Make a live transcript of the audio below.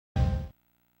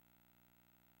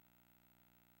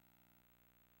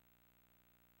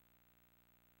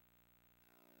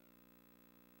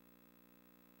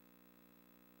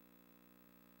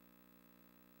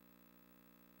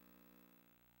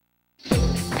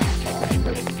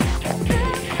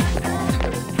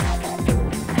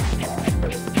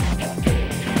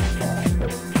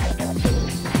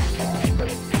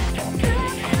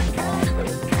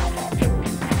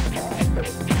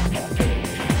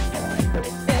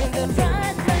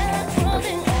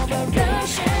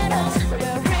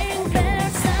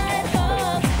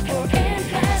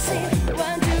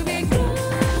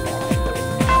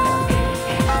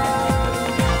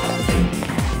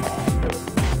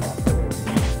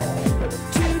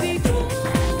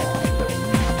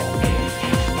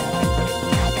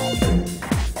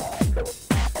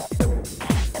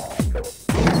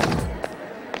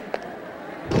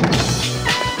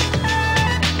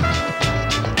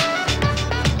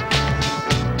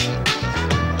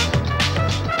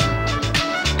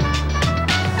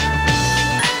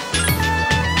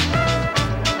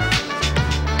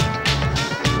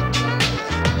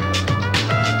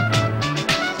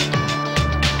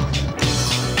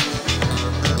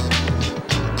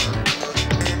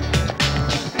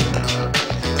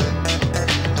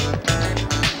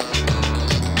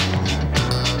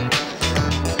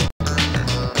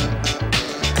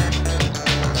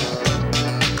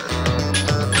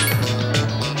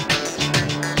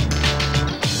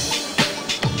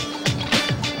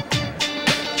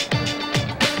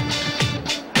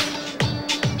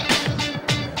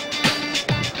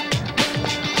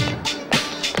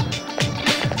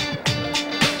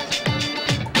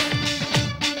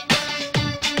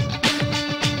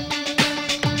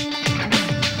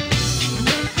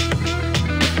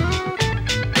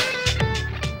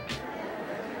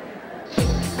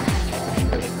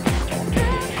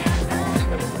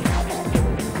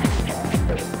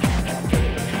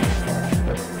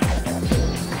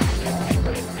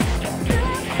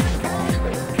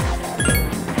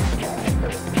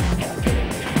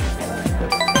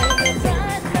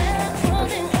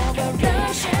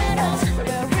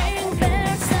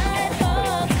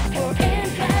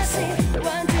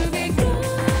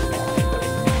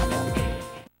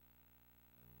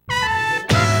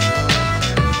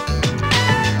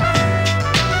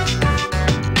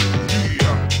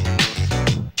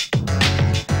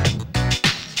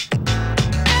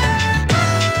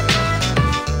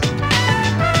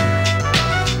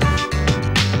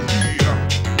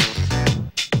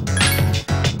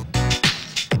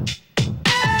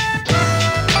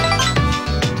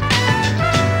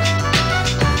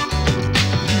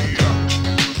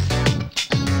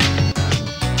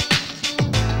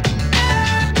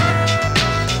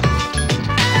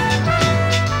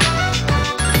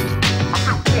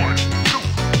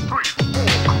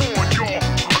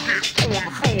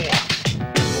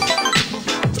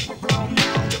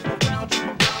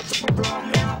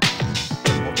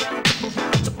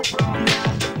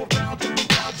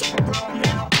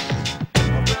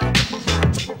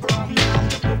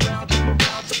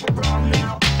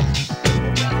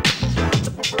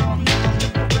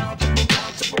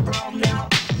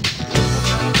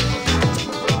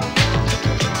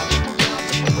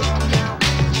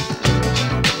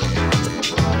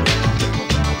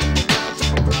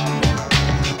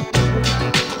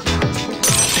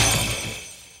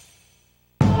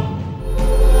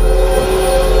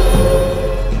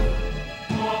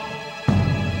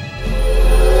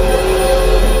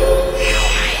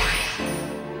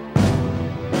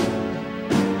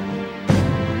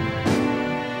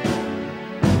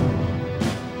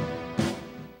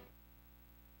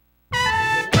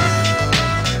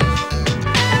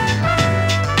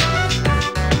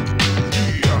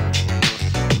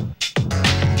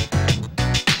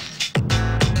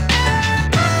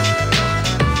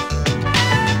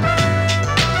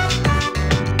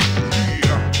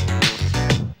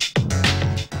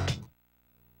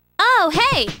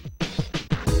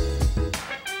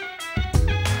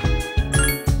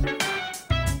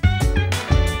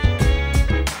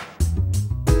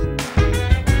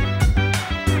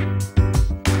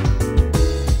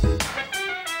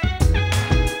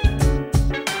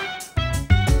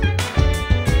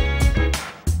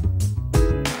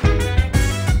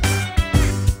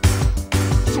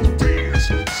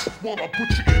put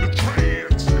you in a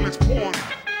trance, and let's party.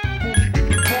 Boogie in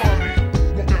your body.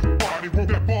 Rock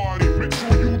that body, make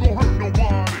sure you don't hurt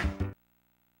nobody.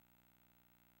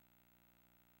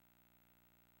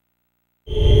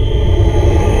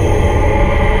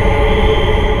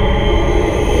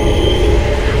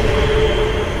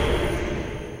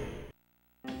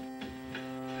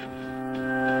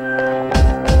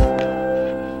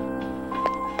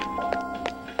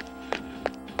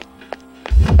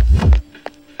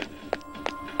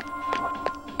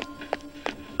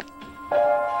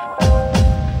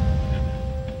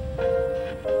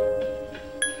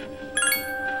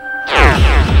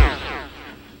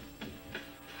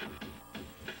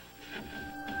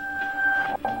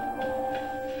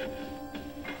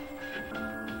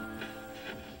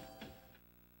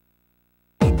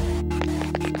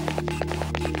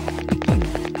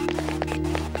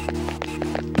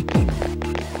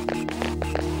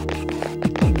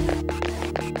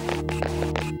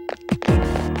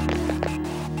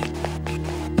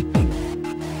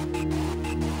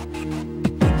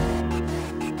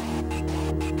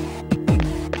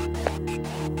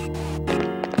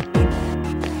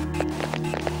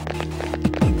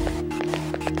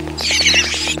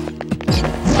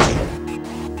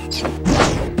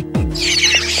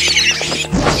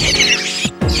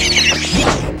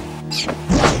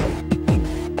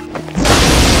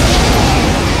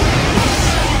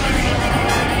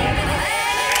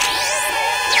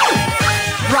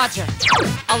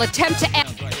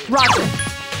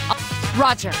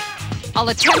 Roger. I'll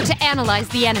attempt to analyze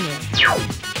the enemy.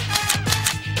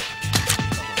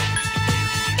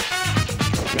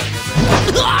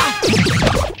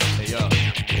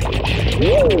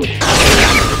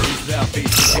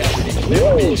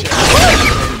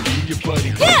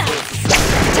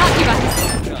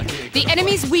 Takibaki. The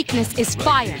enemy's weakness is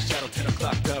fire.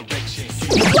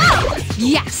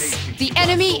 Yes, the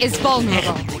enemy is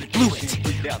vulnerable. Blew it.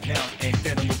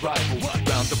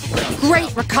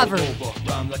 Great recovery.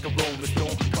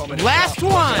 Last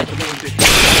one!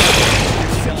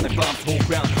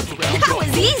 That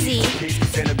was easy!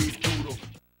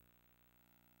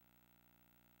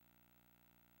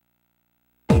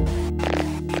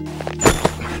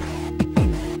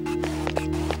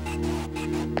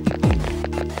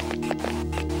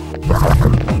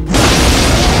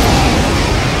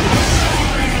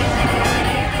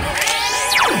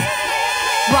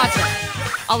 Roger.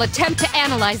 I'll attempt to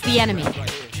analyze the enemy.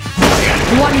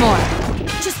 One more.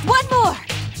 Just one more!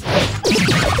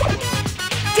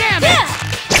 Damn it!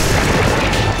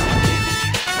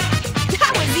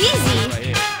 That was easy!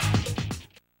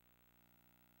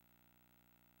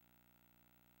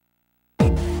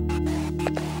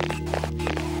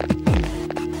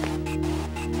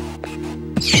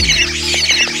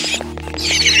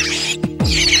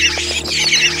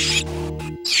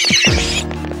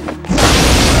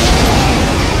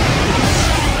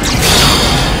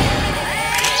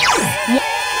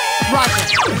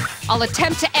 I'll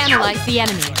attempt to analyze the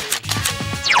enemy.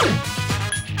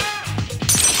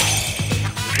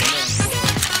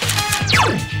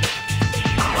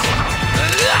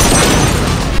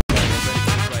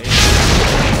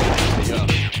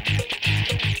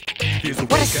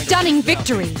 What a stunning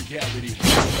victory!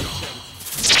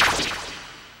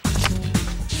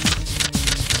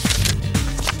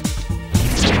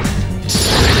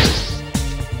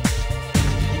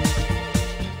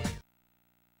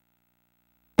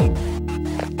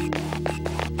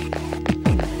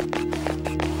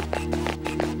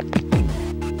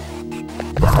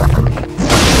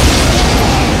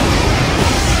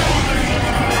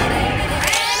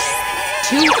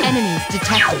 Two enemies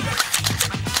detected.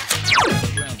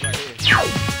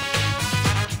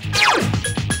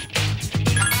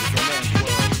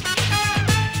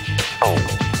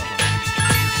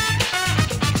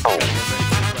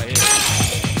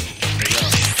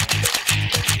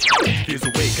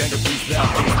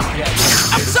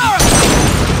 I'm sorry!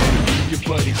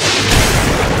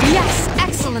 Yes,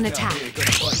 excellent attack.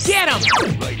 Get him!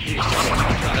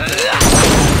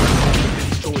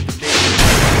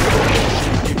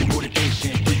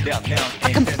 A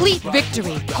complete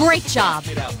victory. Great job.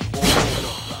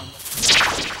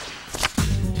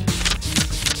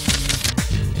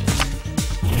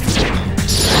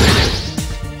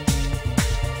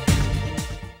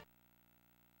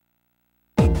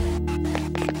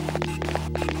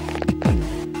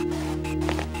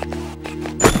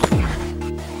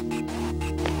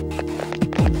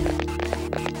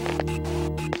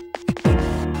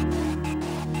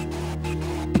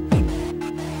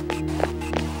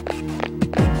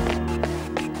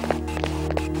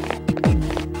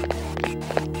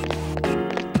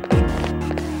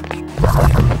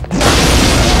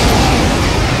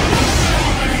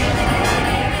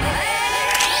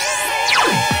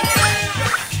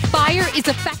 is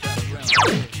effective.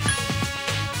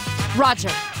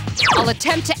 Roger. I'll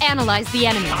attempt to analyze the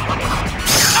enemy.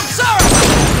 I'm sorry!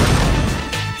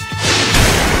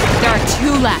 There are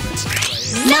 2 left.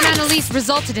 One analyse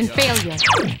resulted in failure.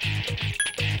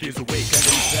 There's a way, kind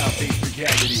of out, face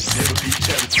reality. Never be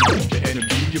charity. The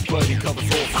enemy, your buddy, covers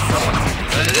all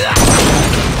society.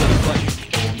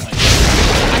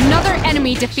 Another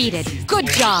enemy defeated. Good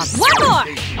job. One more!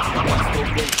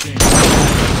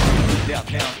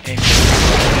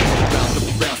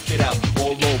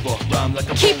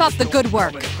 Keep up the good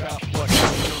work.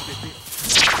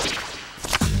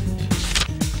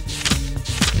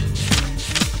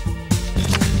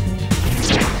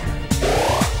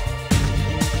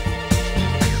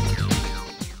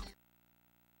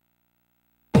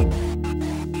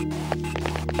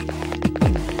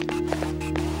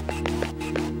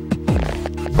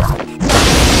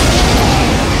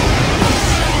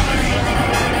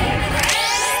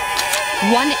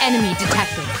 One enemy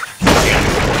detected.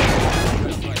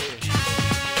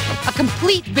 A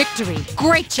complete victory.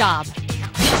 Great job.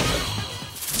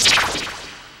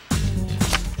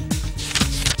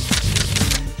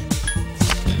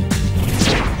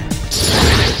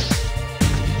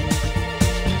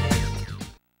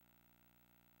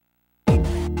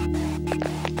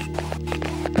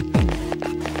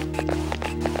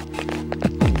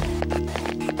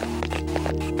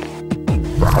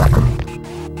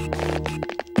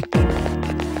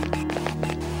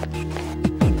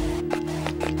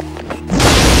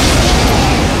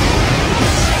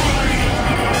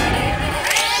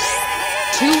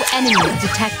 Enemies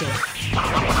detected.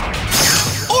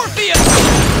 Orpheus!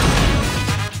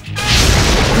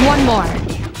 One more.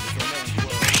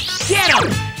 Get him!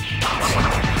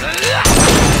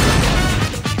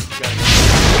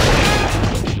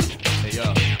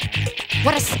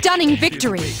 What a stunning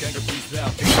victory!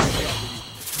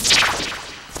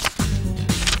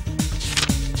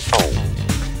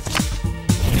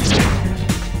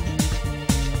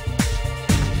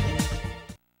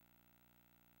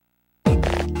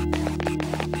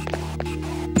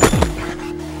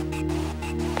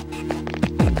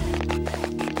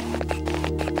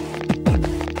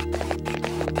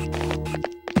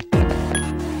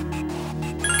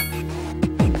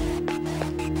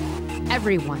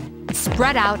 Everyone,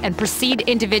 spread out and proceed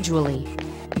individually.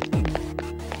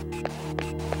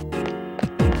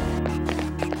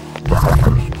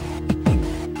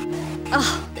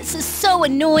 Oh, this is so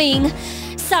annoying.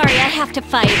 Sorry, I have to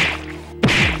fight.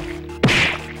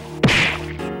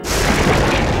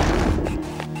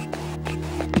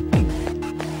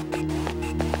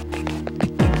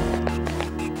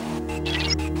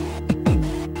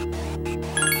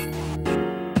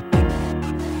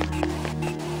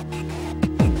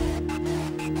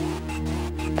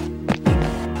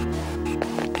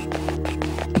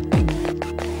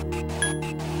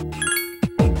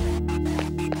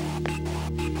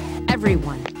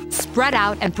 Everyone, spread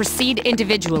out and proceed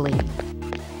individually.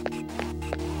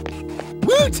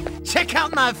 Woot! Check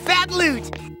out my fat loot!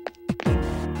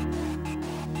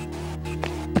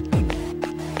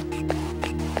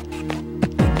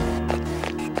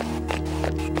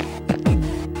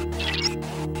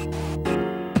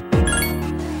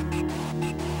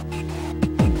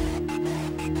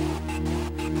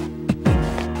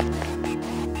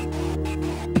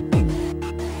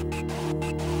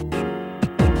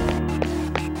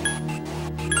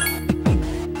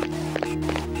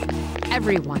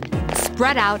 Everyone,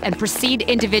 spread out and proceed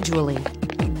individually.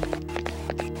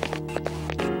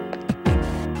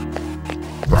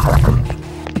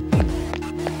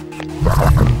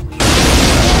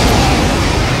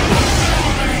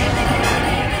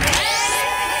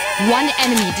 One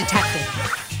enemy detected.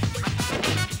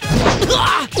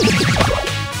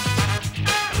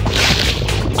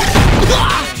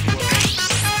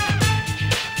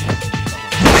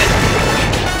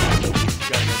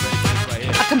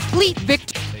 A complete victory.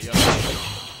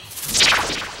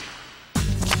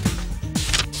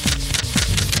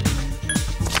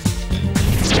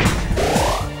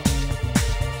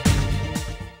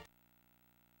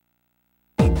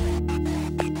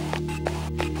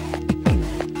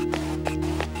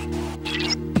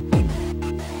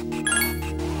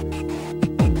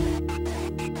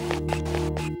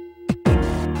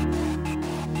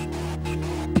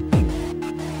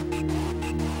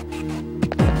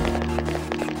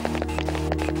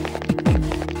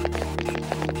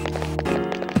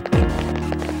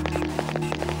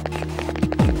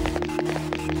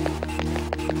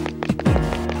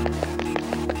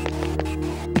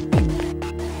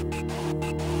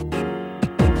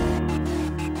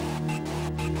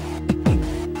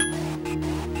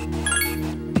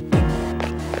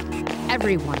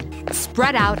 everyone.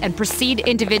 Spread out and proceed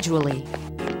individually.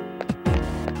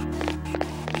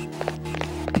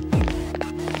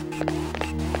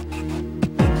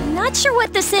 Not sure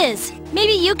what this is.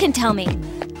 Maybe you can tell me.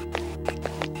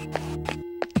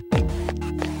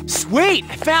 Sweet!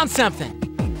 I found something!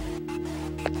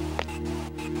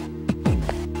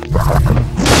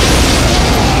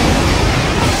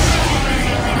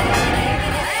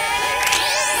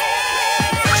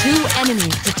 Two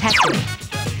enemies detected.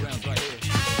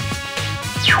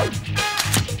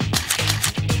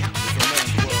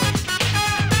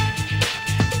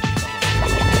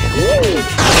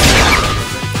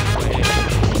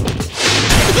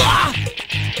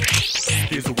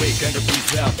 There's a way, kind of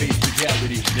breathe out, face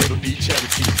reality. Never be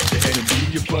charity. The enemy,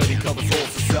 your buddy, covers all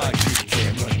society.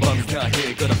 Damn right, mom's not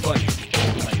here, gonna fight.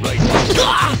 Right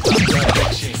now,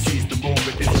 direction, seize the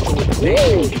moment, destroy the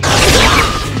nation.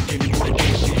 Give me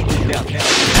motivation, get out now.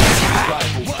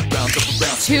 Round up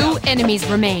around. Two enemies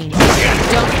remain.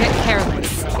 Don't get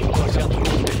careless.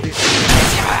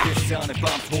 Sound and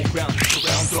bombs whole round,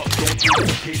 surround up, don't do it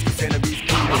in case this enemy's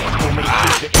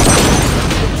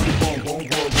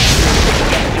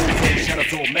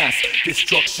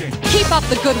destruction. Keep up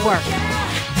the good work.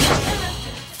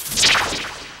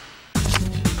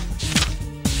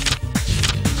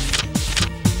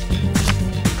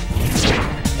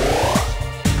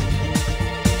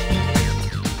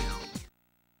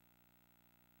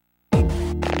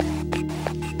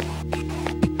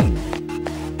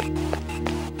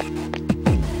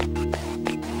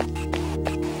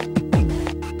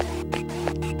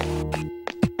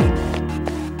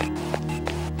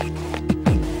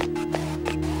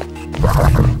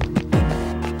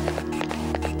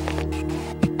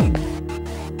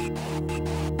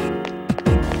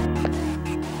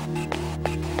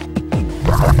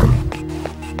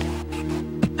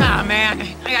 Ah, man,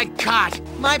 I got caught.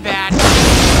 My bad.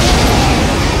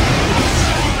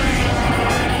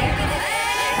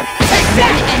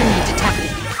 One enemy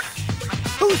detected.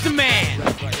 Who's the man?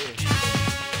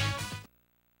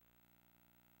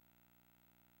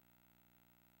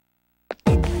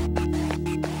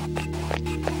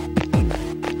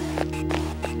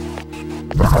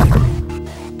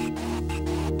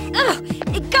 Ugh!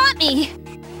 It got me!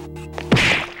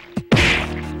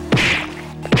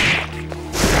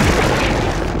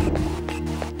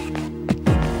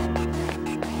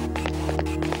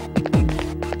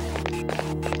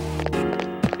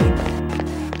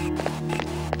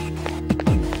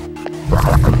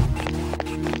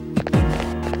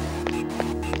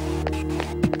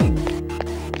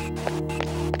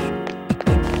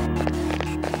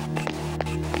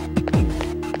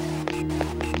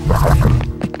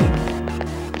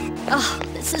 Oh,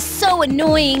 this is so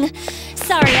annoying.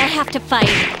 Sorry, I have to fight.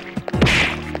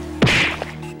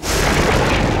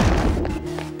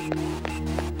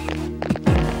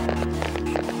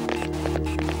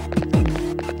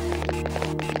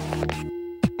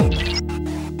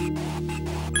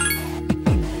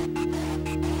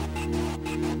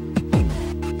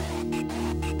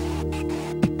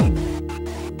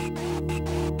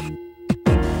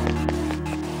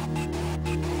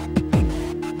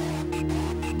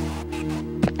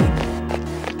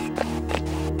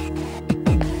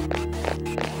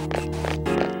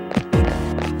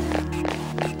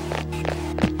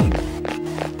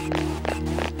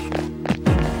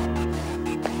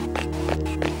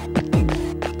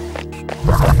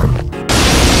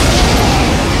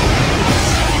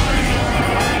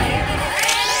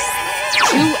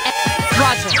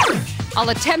 Roger. I'll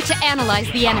attempt to analyze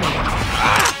the enemy.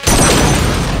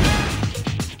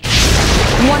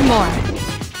 One more.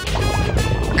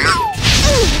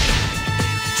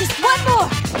 Just one more!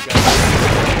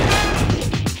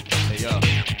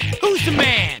 Who's the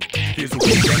man?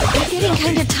 I'm getting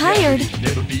kinda tired.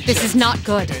 This is not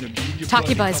good.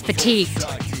 Takiba is fatigued.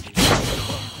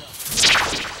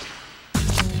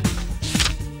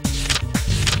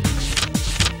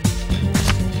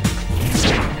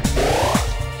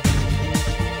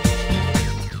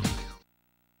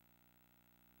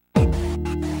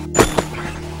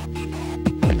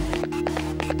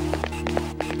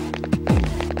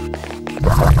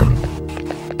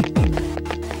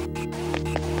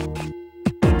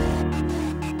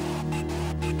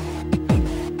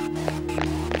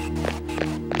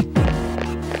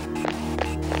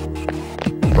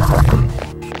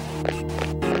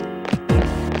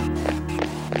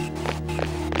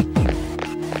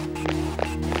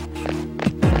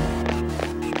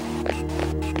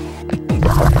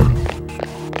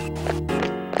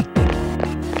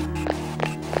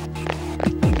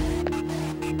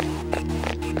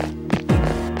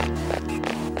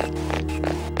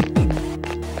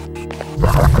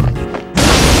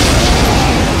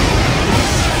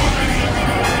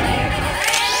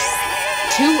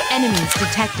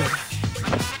 detected.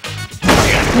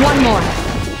 One more.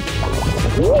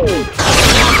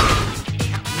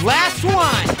 Last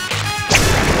one!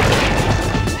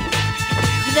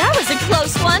 That was a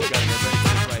close one. Gotta get ready for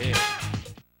this right here.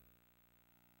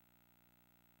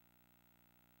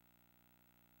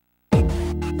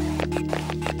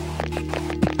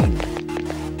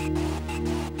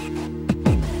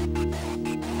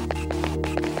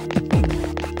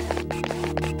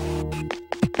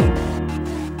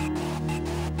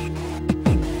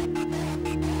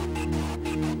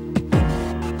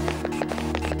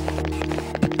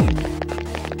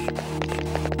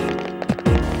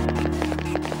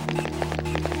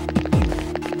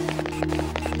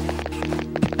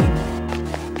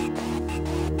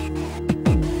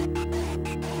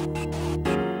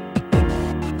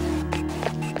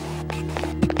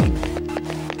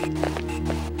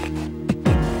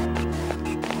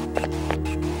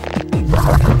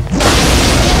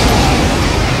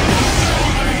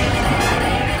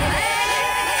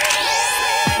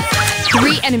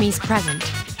 Three enemies present.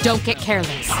 Don't get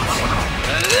careless.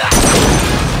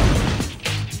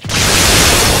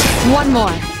 One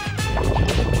more.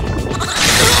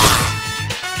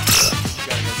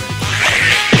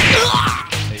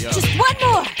 Hey, yo. Just one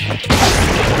more.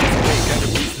 Gotta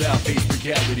freestyle, face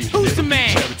reality. Who's the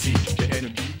man? Charity, the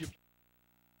enemy.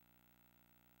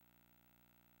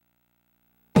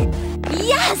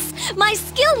 Yes! My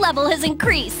skill level has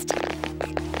increased.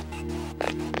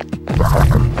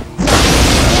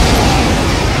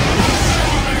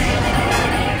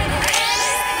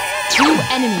 Two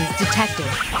enemies detected.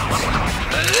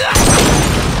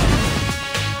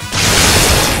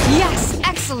 Yes,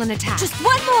 excellent attack. Just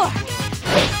one more.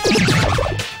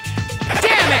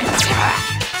 Damn it!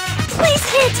 Please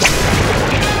hit.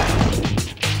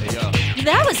 Hey, yo.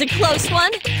 That was a close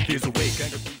one. Here's a way.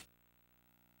 Gotta freestyle.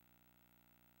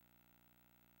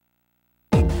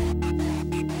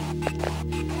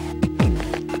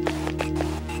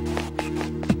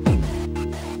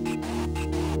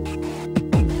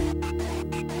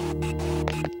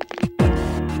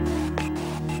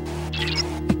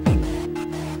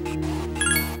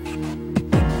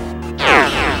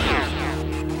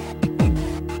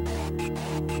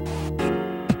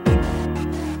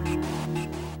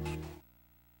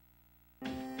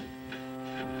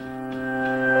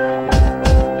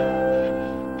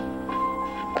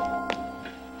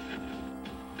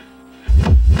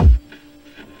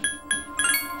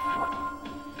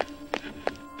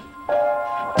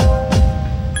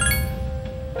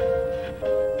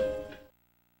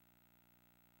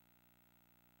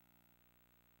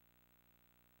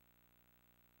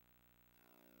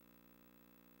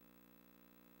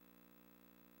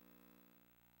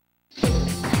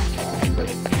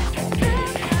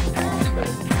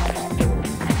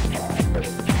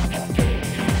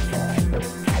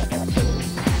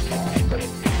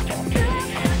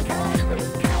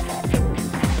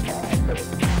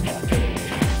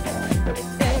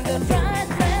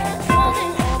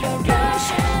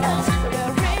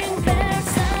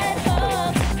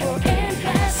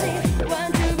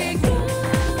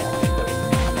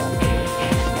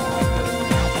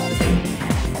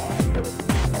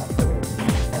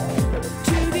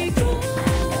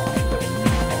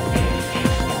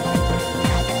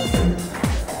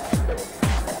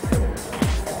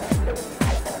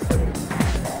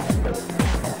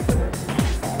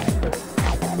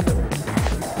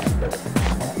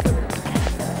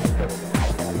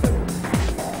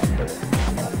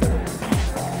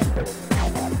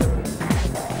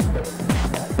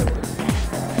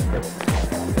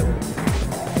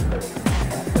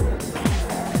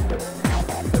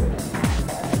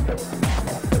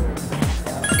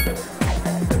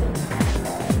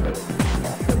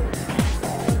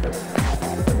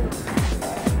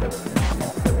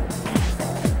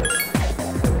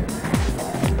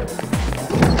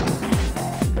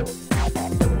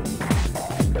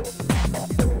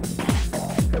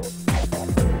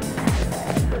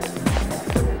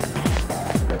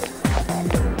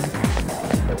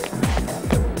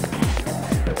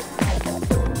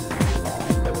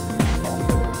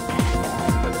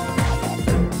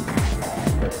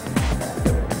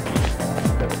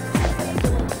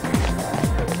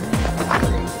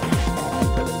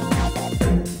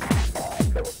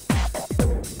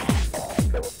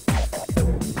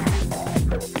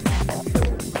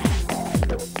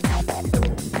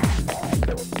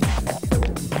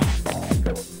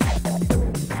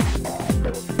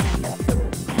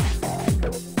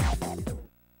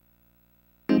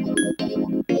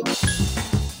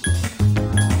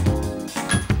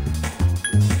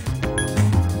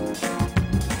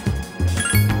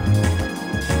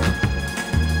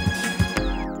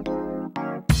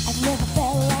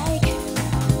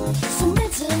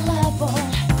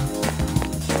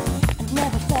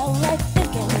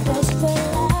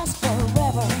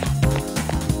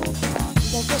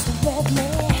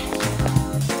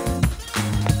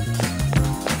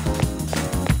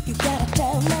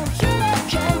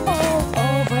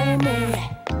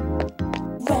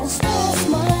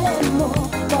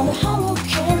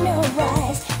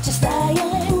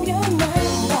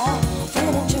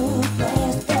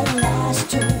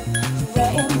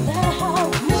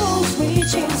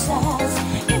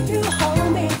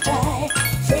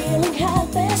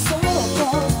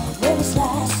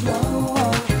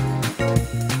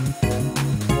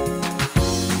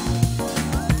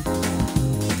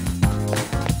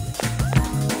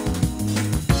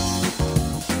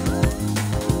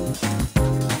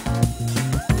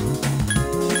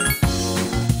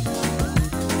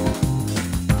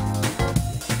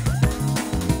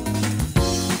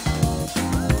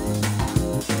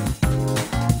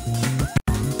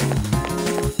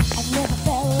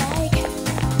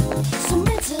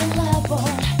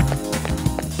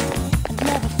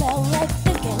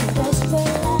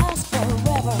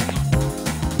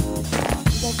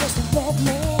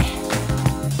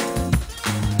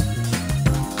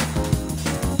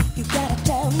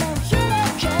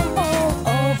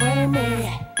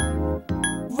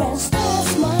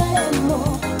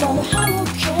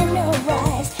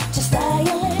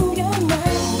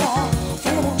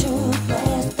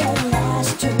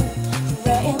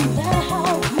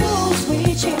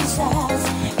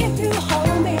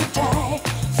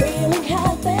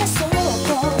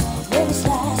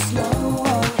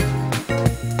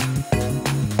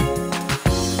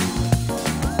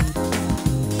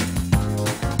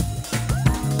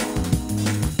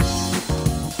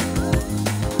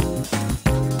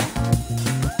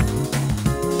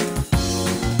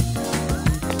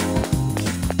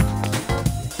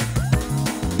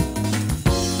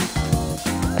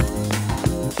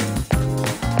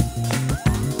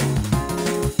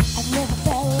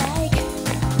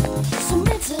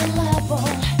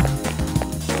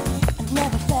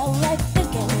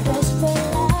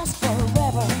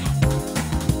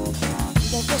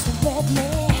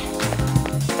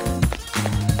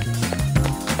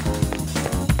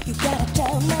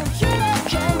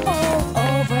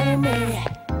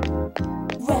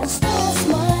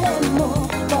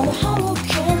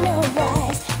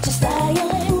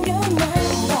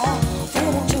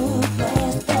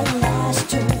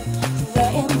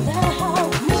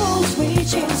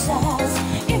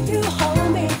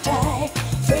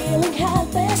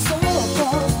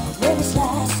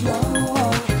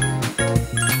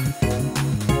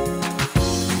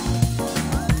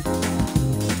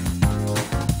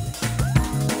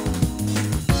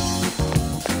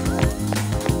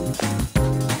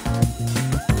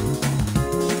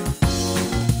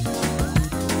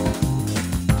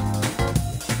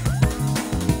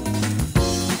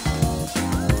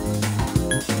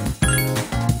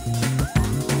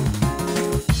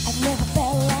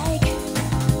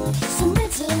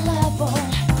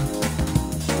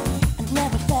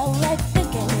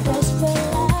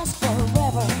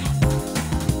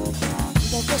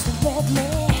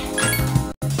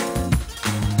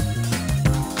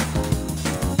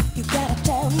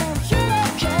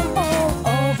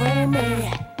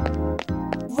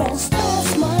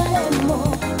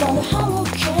 how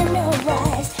can you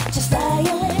rise? Just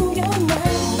dial in your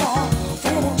mind,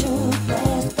 fade into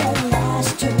place that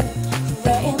lasts to.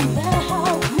 We're in the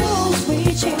house, moon's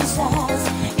reaching stars.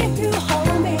 If you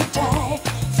hold me tight,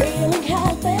 feeling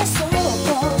helpless, so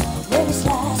close, will this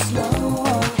last long?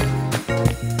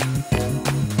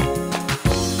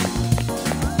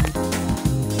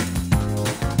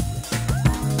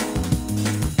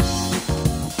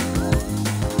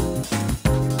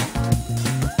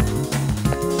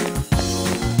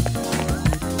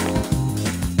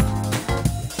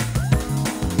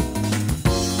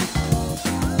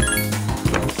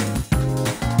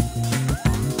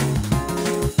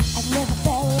 I've never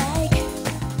felt like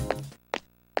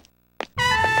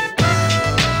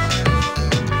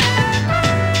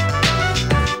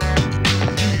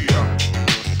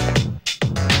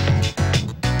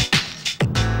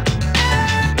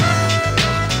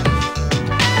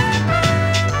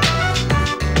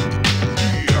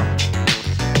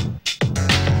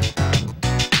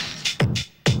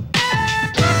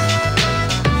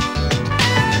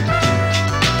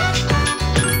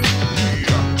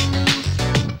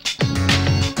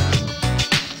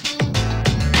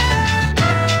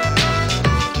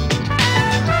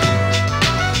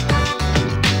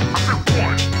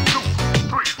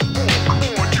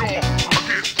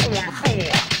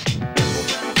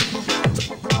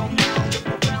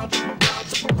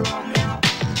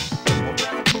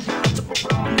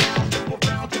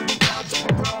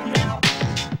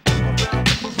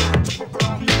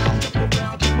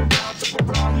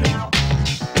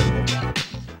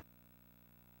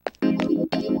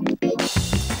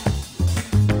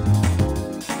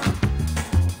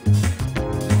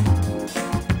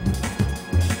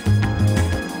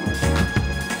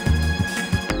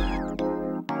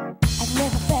I've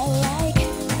never felt like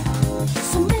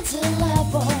so mental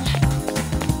level.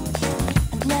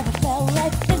 I've never felt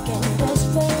like thinking this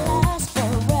will last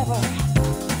forever.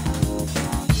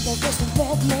 They're just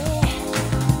with me.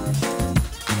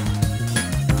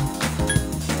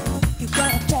 You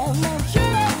gotta tell them you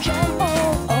come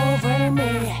all over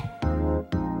me.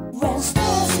 When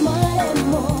stars smile and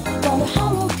move, wonder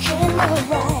how can you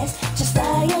rise? Just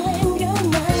dial in your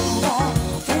mind,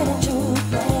 fade into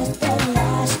place that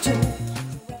lasts to.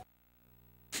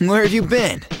 Where have you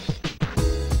been?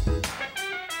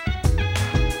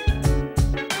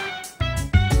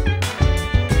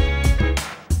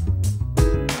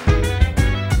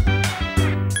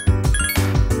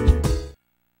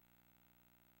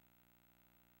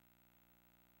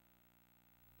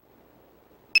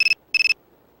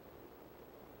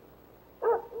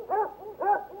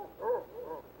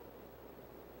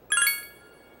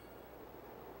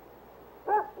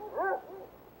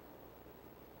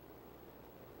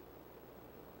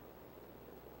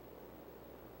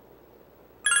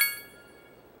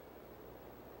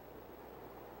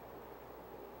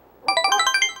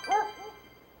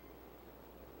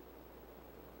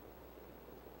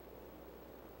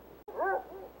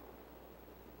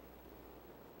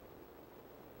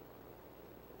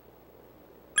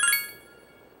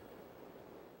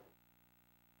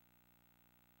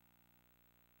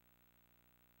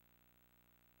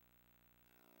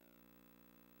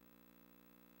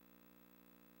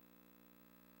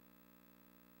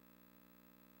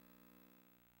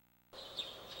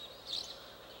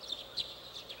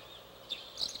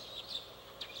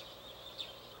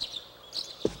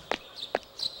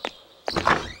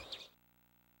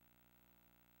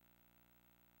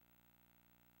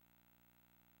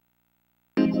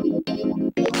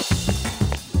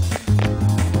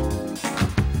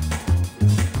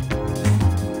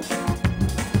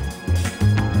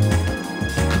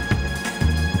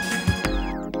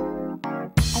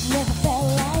 I've never felt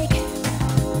like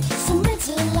so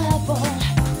mental level.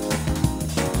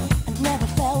 I've never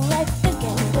felt like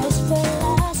thinking this will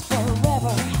last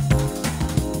forever.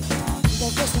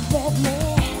 They're just with me.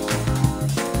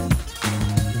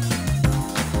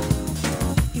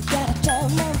 You gotta tell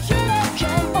them you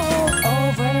come all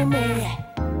over me.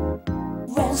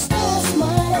 When stars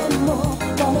smile and move,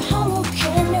 wonder how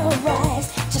can you rise?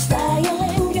 Just dial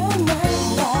in your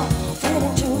mind, fade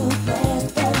into place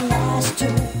that lasts to.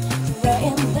 We're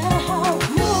in the house,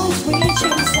 moon's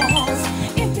reaching stars.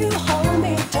 If you hold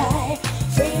me tight,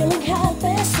 feeling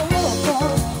helpless, so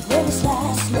close, will this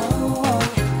last long?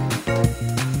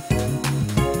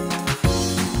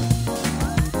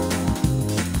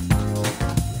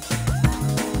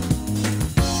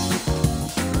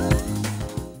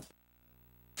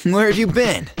 Where have you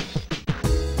been?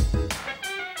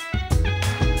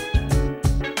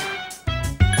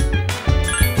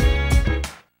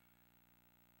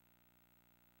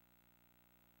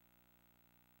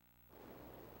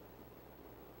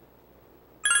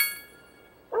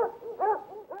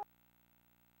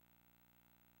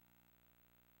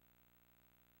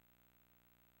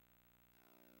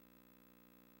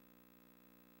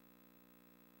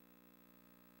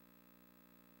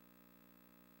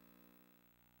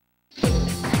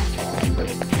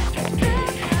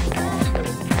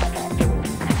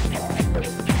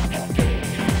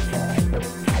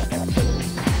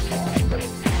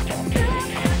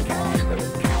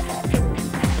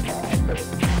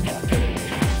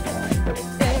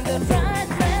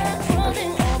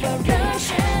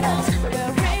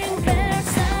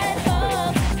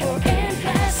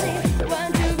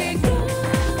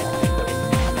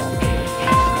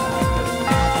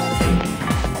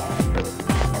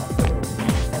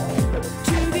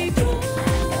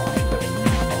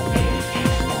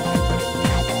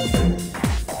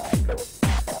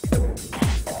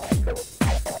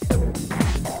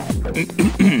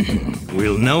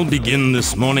 We'll now begin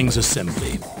this morning's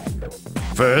assembly.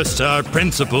 First, our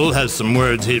principal has some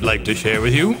words he'd like to share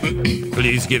with you.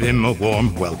 Please give him a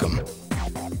warm welcome.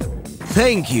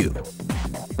 Thank you.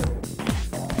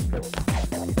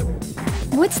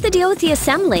 What's the deal with the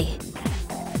assembly?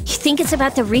 You think it's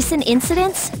about the recent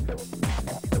incidents?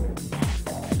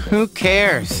 Who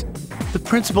cares? The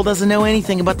principal doesn't know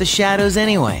anything about the shadows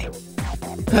anyway.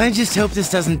 I just hope this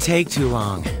doesn't take too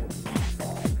long.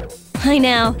 I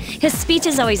know. His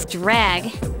speeches always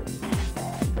drag.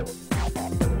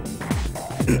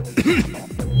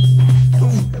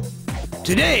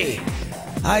 Today,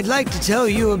 I'd like to tell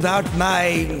you about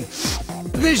my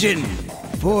vision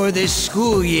for this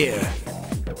school year.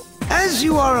 As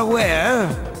you are aware,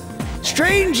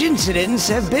 strange incidents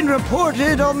have been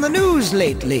reported on the news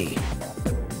lately.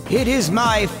 It is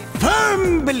my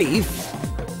firm belief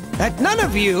that none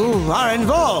of you are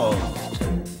involved.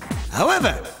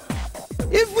 However,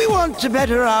 if we want to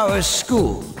better our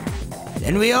school,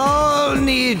 then we all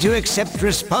need to accept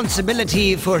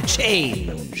responsibility for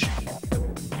change.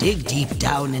 Dig deep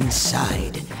down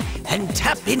inside and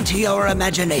tap into your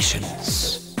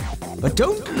imaginations. But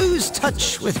don't lose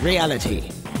touch with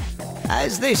reality.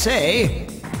 As they say,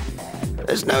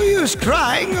 there's no use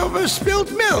crying over spilt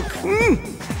milk.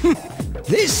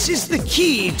 This is the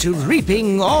key to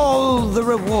reaping all the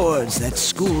rewards that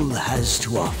school has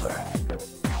to offer.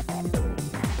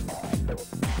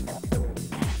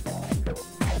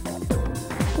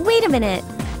 Wait a minute.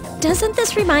 Doesn't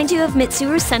this remind you of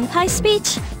Mitsuru Senpai's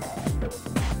speech?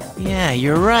 Yeah,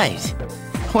 you're right.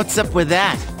 What's up with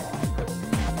that?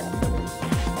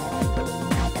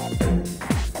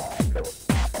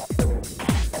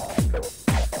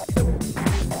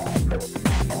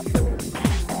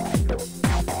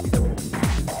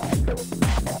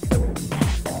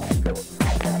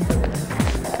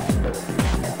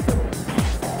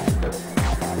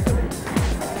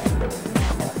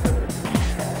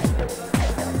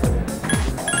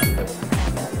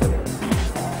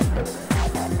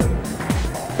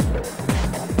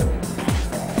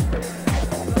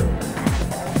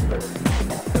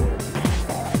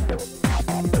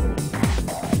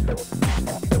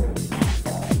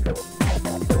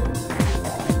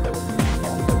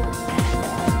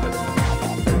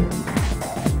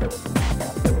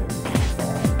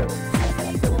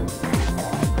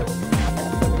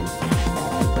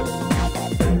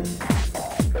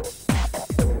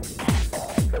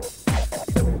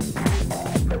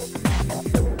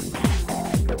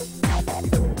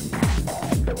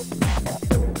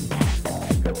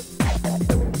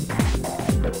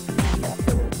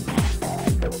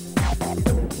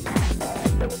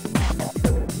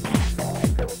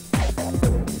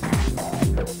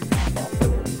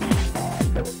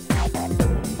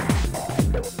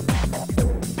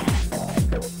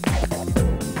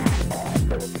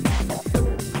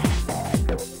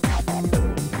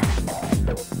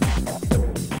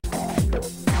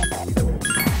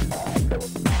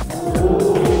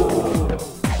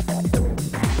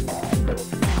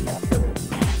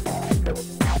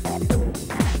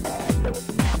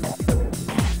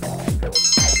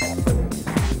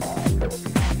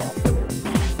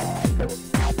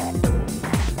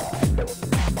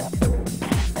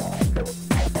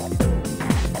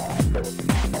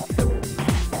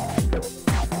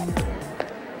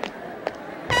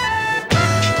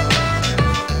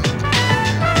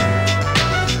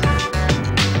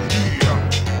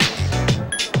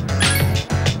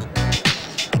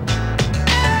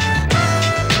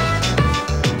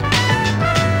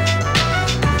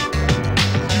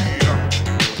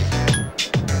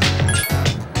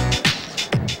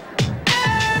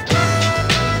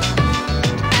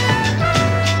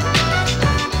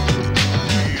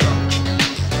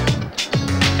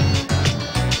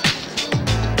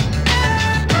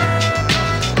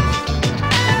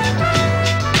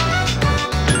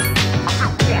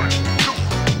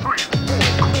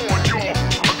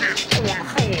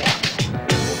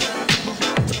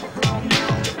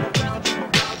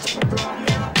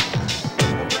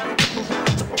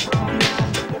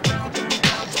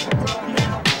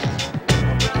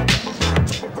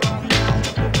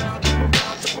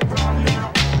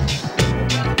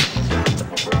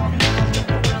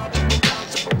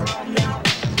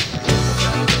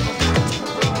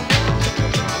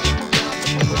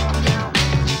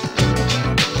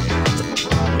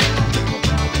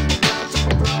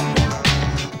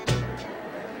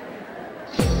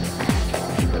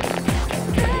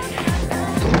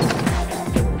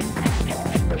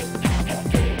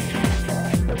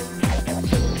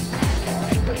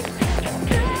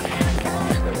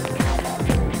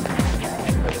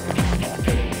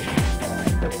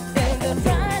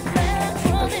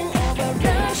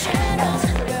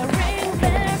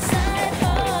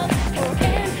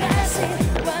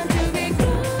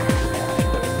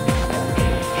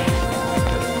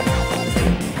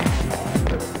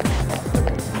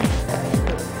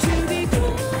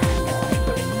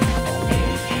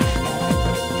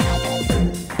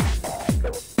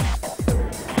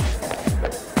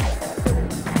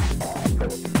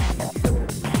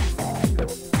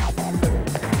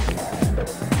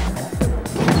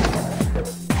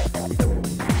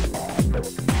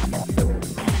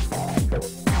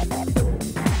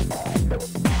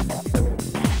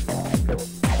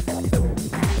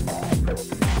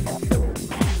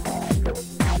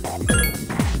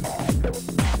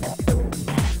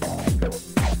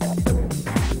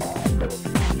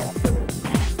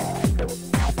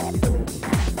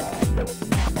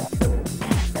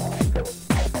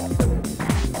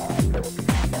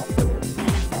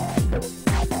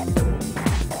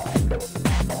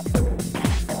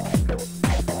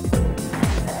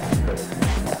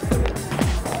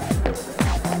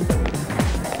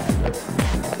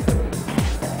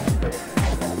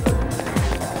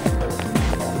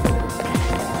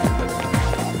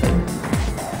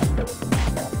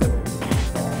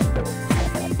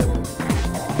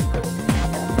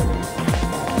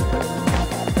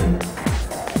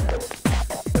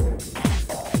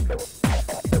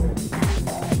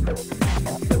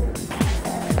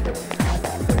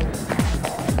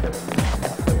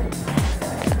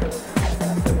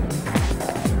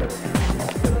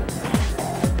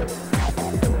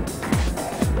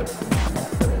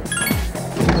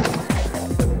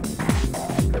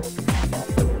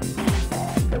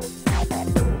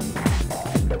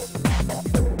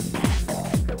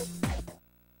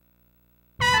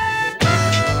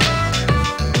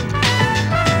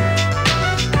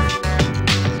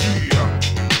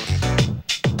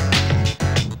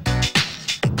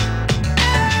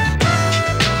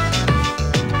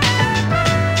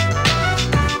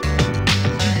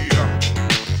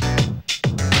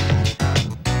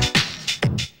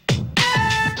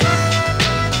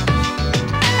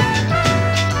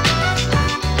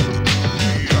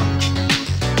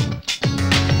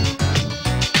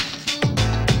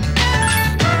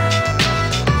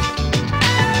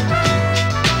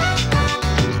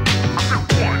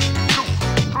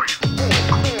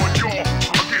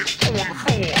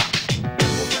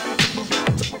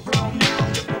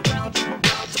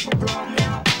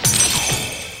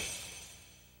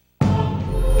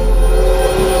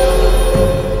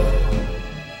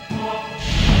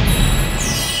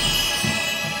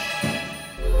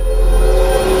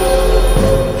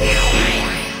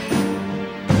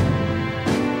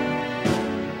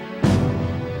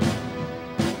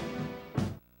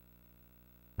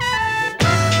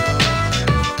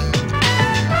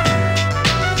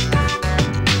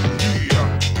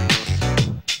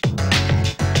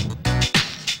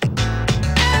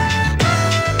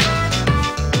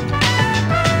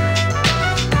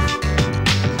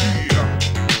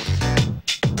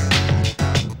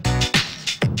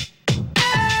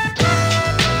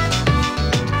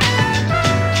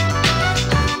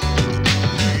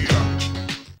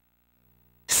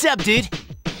 job, dude.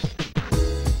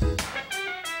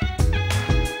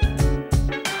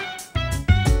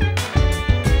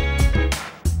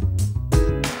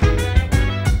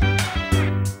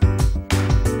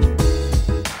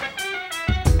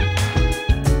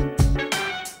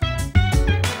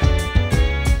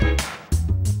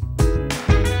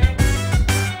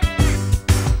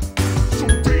 So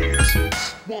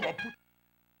dance while I put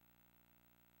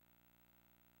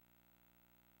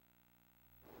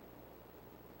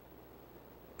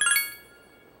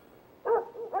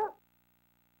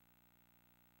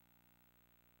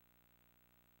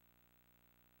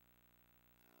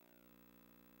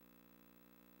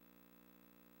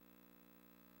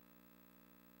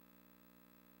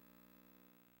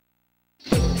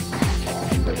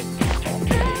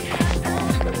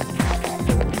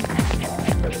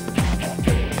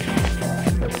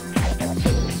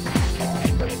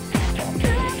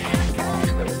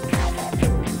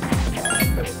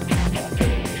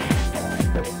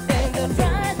And the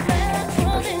right man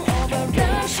crawling over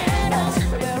brown shadows,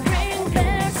 wearing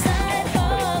their side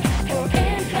hug for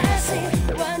impassive,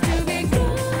 want to be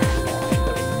good.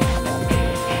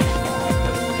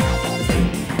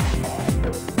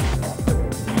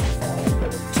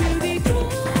 To be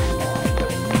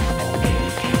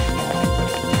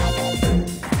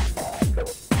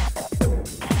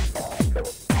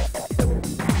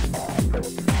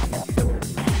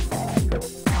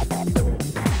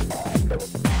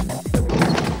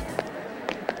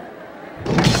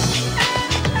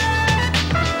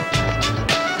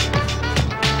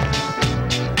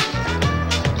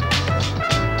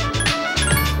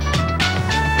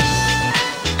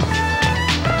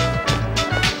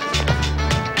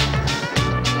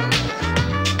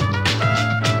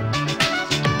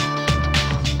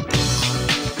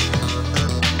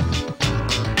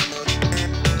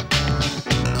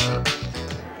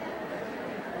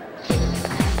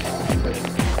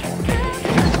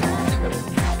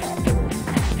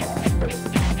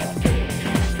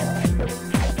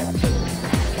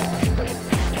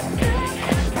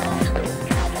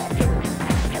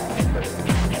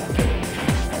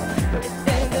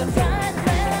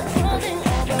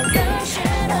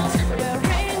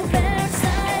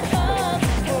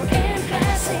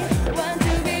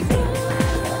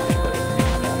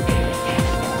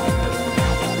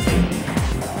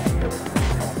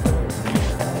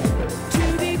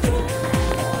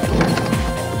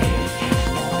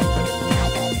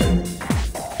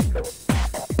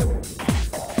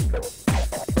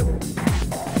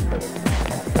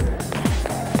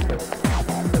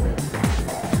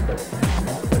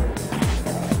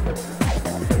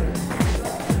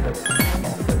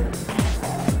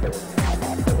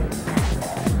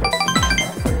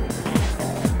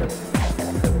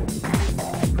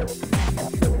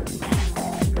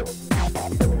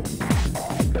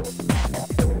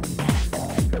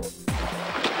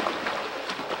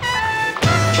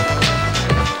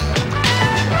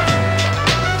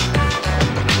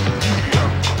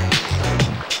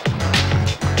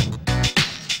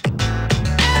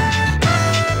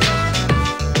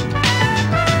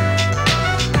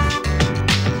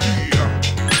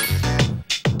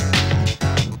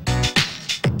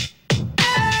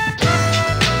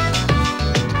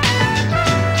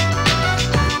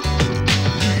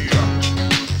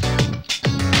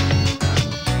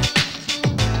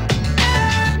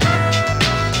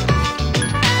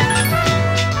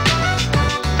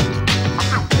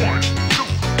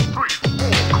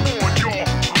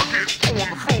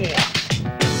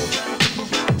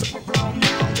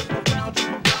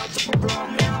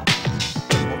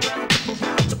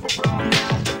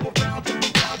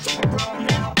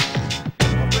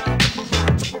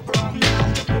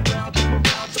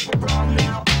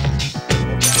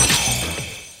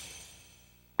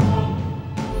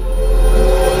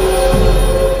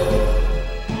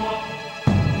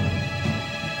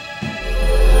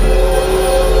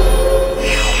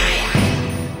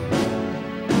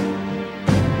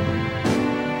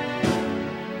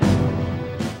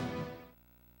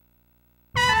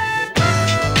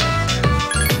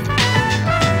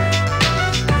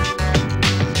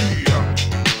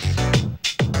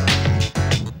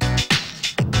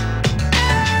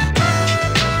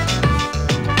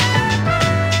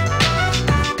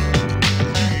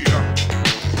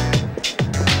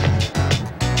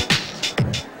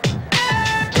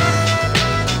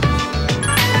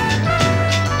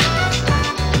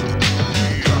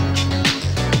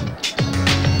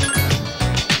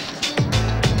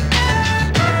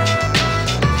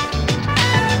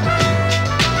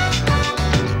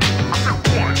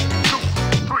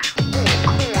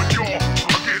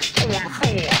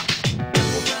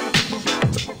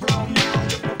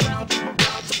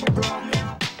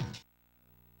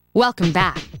Welcome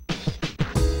back.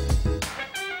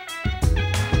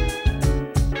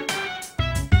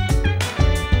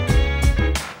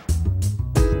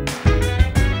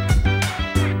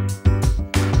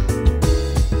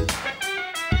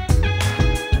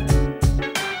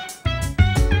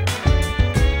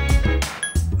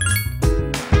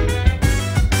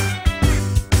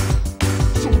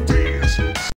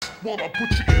 While I put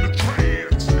you in a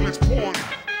trance, and let's party.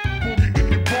 Boogie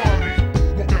in your body.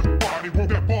 Rock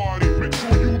that body, make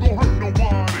sure you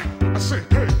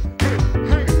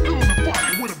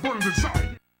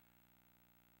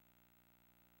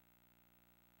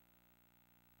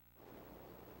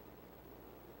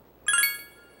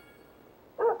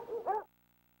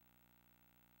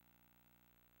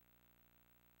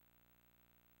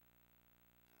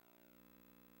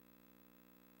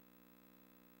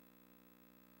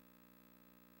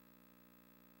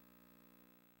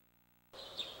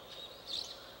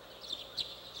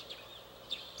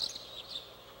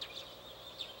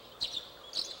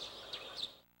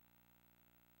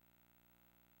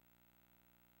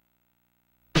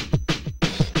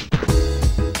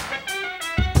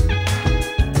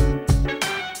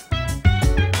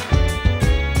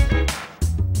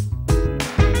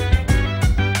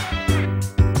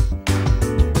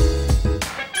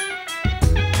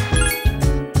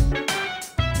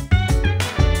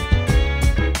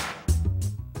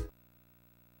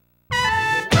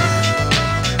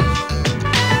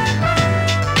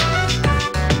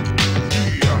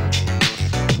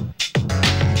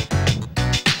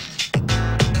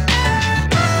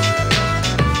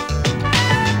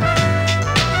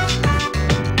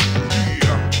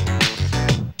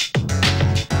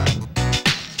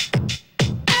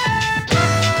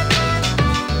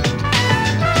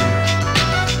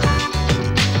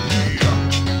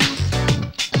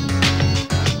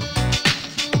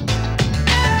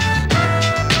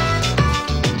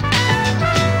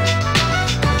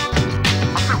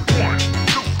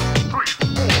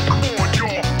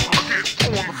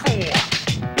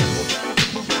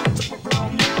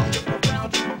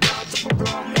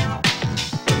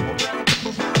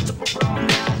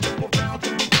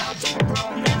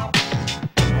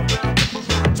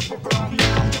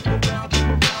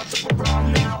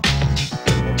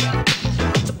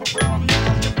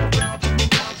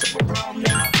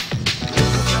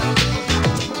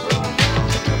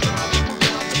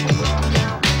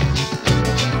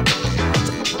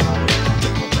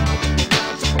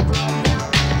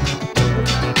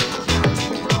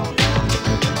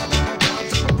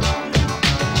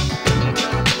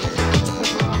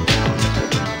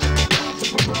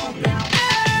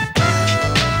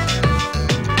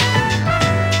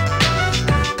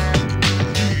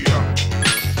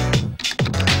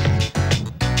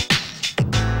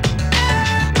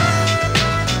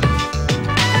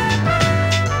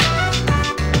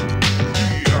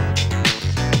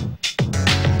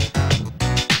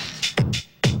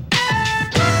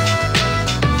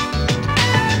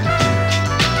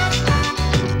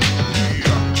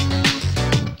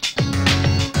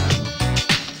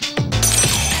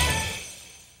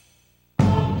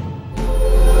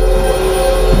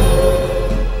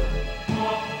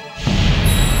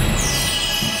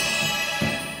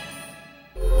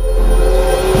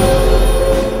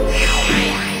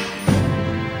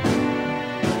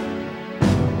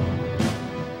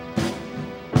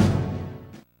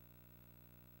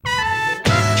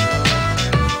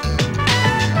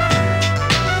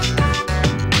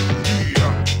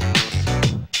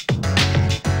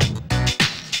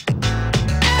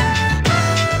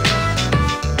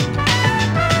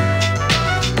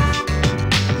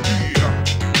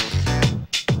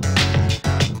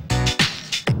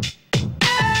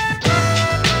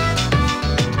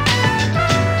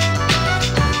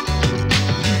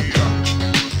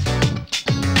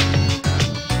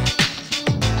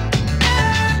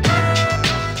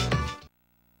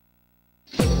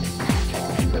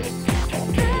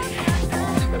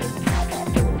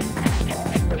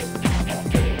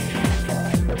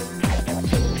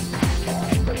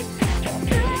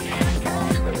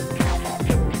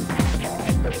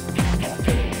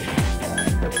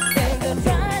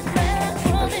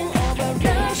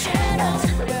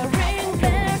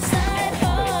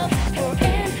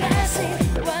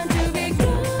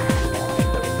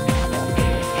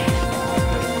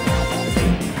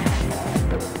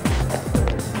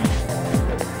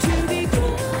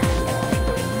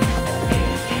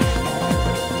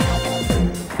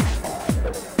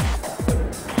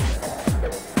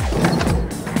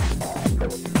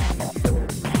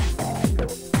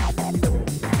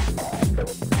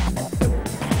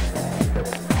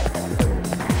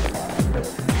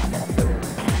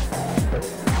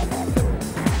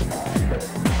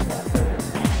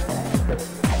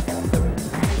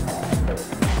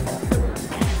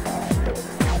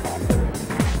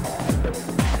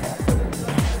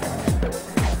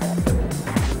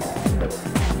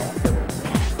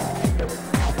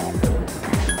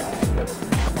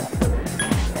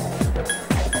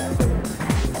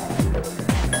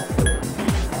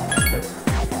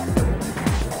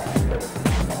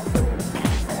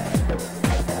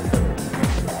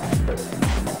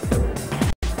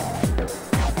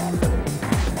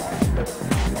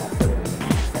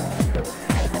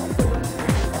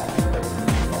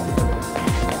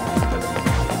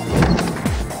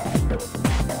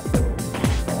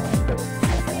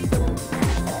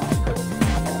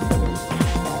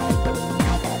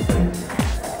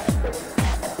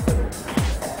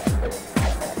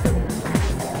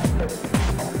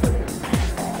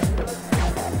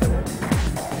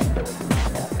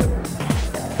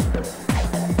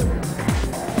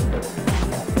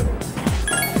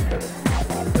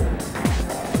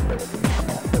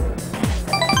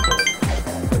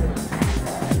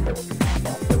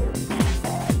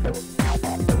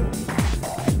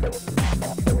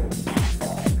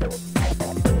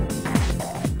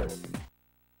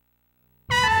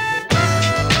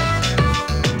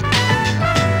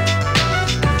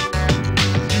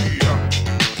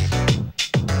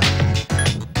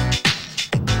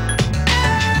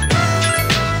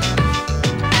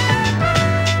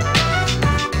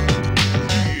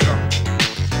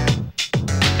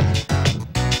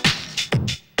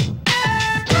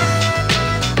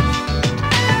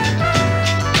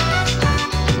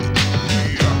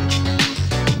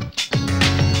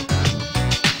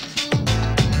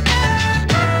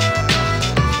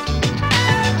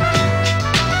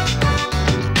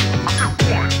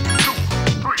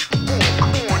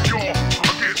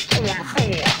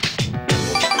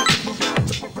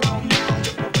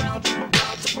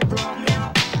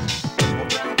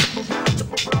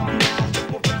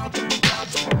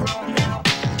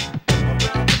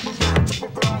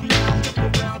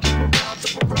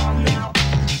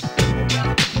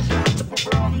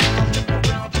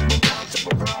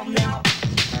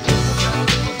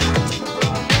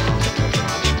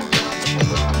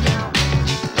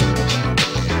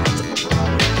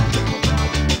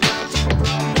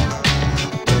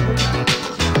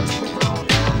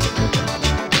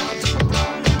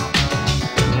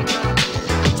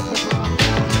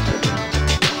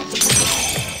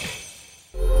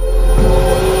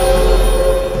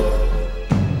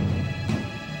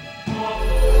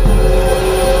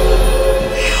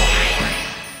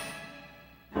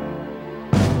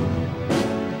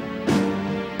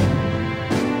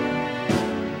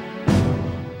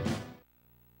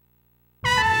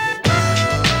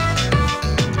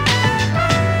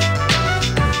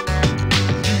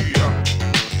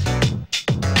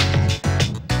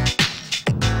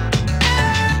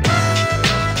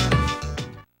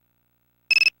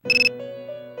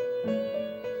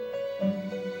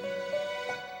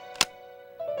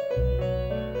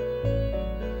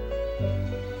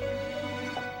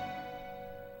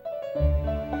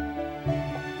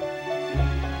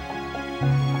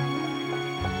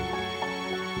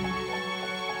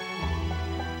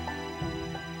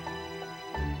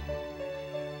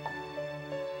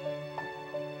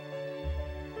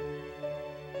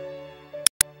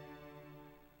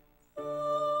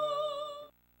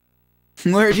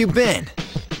Where have you been?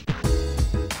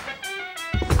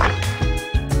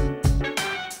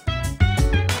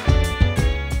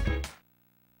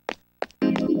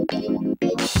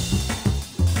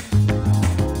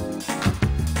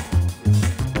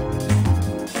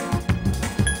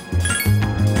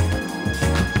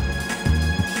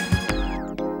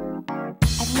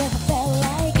 I've never felt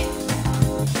like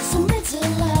so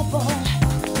miserable.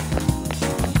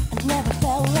 I've never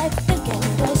felt like thinking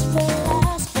this will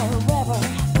last forever.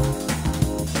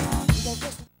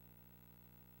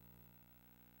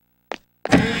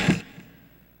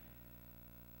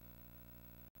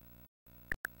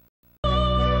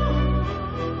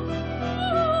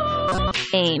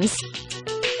 Aims.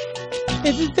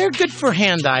 They're good for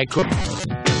hand-eye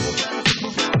coordination.